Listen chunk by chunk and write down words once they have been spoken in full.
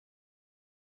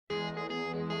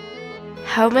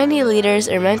How many leaders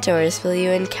or mentors will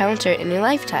you encounter in your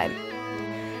lifetime?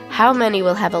 How many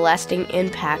will have a lasting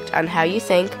impact on how you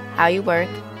think, how you work,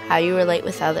 how you relate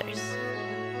with others?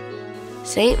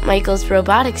 St. Michael's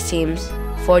Robotics teams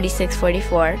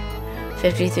 4644,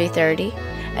 5330,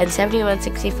 and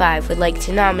 7165 would like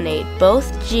to nominate both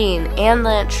Gene and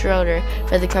Lance Schroeder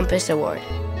for the Compass Award.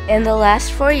 In the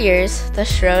last 4 years, the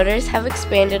Schroeders have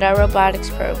expanded our robotics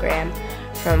program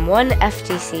from 1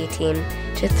 FTC team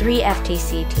to 3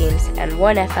 FTC teams and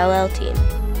 1 FLL team.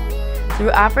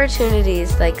 Through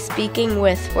opportunities like speaking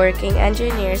with working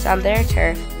engineers on their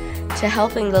turf to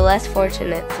helping the less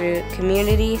fortunate through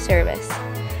community service,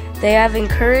 they have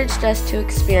encouraged us to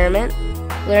experiment,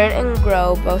 learn and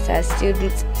grow both as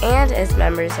students and as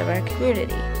members of our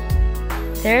community.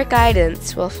 Their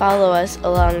guidance will follow us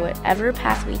along whatever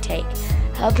path we take,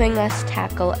 helping us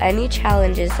tackle any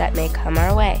challenges that may come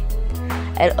our way,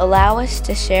 and allow us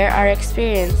to share our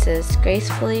experiences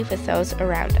gracefully with those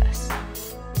around us.